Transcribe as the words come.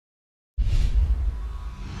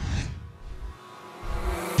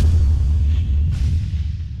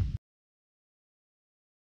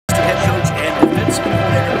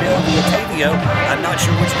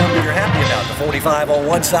25 on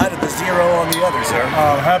one side and the 0 on the other, sir.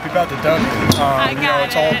 Happy about the W.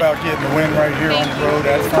 It's all about getting the win right here on the road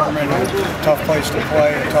at Furman. Tough place to play,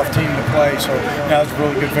 a tough team to play, so that's a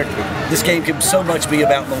really good victory. This game can so much be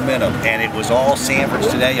about momentum, and it was all Samford's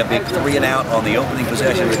today. A big 3-and-out on the opening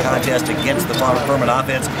possession of the contest against the Furman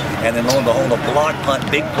offense, and then lo and behold, a block punt,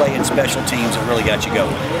 big play in special teams that really got you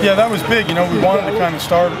going. Yeah, that was big. We wanted to kind of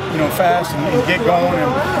start, fast and get going,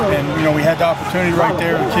 and we had the opportunity right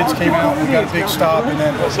there. The kids came out, we got a big stop, and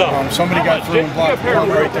then somebody got through and blocked the punt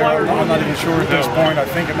right there. I'm not even sure at this point. I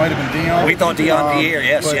think it might have been Dion. We thought Dion Pierre,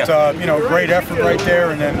 yes. But, great effort right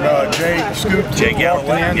there, and then Jay scooped in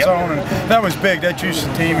the end zone, and that was big. That juiced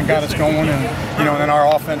the team and got us going, and then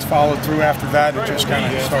our offense followed through after that. It just kind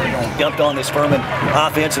of started going. Jumped on this Furman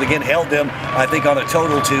offense and again held them, I think, on a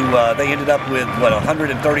total to, they ended up with,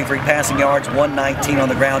 133 passing yards, 119 on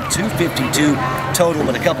the ground, 252 total,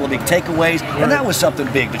 with a couple of big takeaways, and that was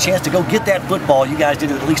something big. The chance to go get that football, you guys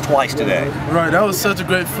did it at least twice today. Right, that was such a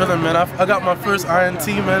great feeling, man. I got my first INT,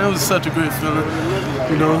 man. It was such a great feeling.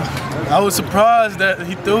 I was surprised that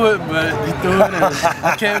he threw it, but he threw it and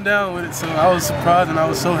I came down with it, so I was surprised and I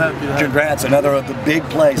was so happy. Congrats, another of the big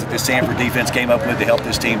plays that this Samford defense came up with to help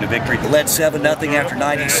this team to victory. Led 7-0 after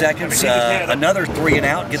 90 seconds. Another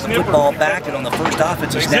 3-and-out, get the football back, and on the first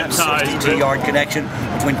offensive snap, 62-yard connection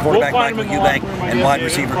between quarterback Michael Eubank and wide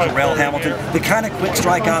receiver Carell Hamilton. The kind of quick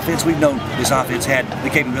strike offense we've known this offense had the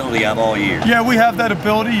capability of all year. Yeah, we have that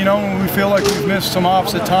ability, when we feel like we've missed some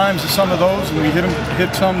offs at times, some of those, and we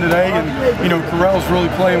hit some today. And Carell's really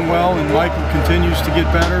playing well, and Michael continues to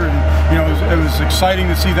get better, and it was exciting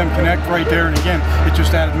to see them connect right there, and again, it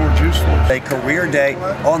just added more juice for us. A career day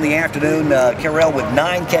on the afternoon. Carell with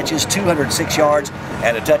 9 catches, 206 yards,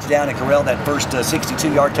 and a touchdown, and Carell, that first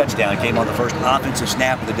 62-yard touchdown came on the first offensive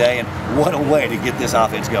snap of the day, and what a way to get this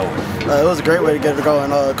offense going. It was a great way to get it going.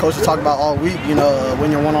 Coach was talking about all week,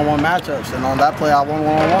 win your one-on-one matchups, and on that play I won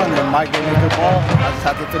one-on-one, and Mike gave me a good ball. I just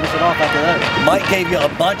had to finish it off after that. Mike gave you a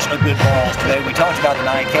bunch of good balls today. We talked about the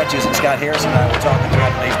 9 catches, and Scott Harrison and I were talking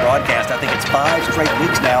throughout today's broadcast. I think it's 5 straight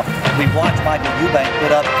weeks now we've watched Michael Eubank put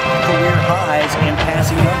up career highs in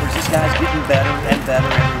passing numbers. This guy's getting better and better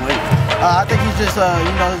every week. I think he's just,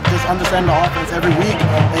 just understanding the offense every week,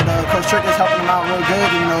 and Coach Trick is helping him out real good.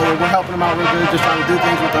 We're helping him out real good, just trying to do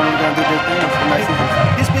things with him. We're going to do good things for next season.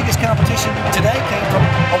 His biggest competition today came from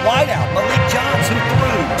a wideout, Malik Johns, who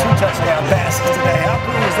threw 2 touchdown passes today. How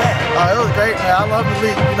cool is that? It was great, man. I love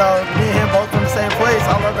Malik. Me and him both from the same place.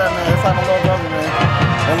 I love that, man. It's like my little brother, man.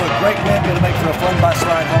 Well, look, great win, going to make for a fun bus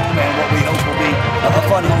ride home, and what we hope will be a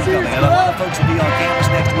fun homecoming. And a lot of folks will be on campus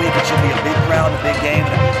next week. It should be a big crowd, a big game,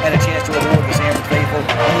 and a chance to reward the Samford faithful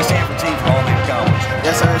and the Samford team for all they've accomplished.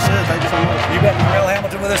 Yes, sir, it should. Thank you so much. You bet. Carell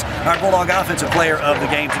Hamilton with us, our Bulldog offensive player of the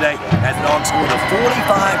game today, as the Dogs scored a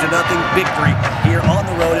 45-0 victory here on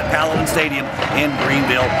the road at Paladin Stadium in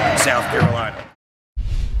Greenville, South Carolina.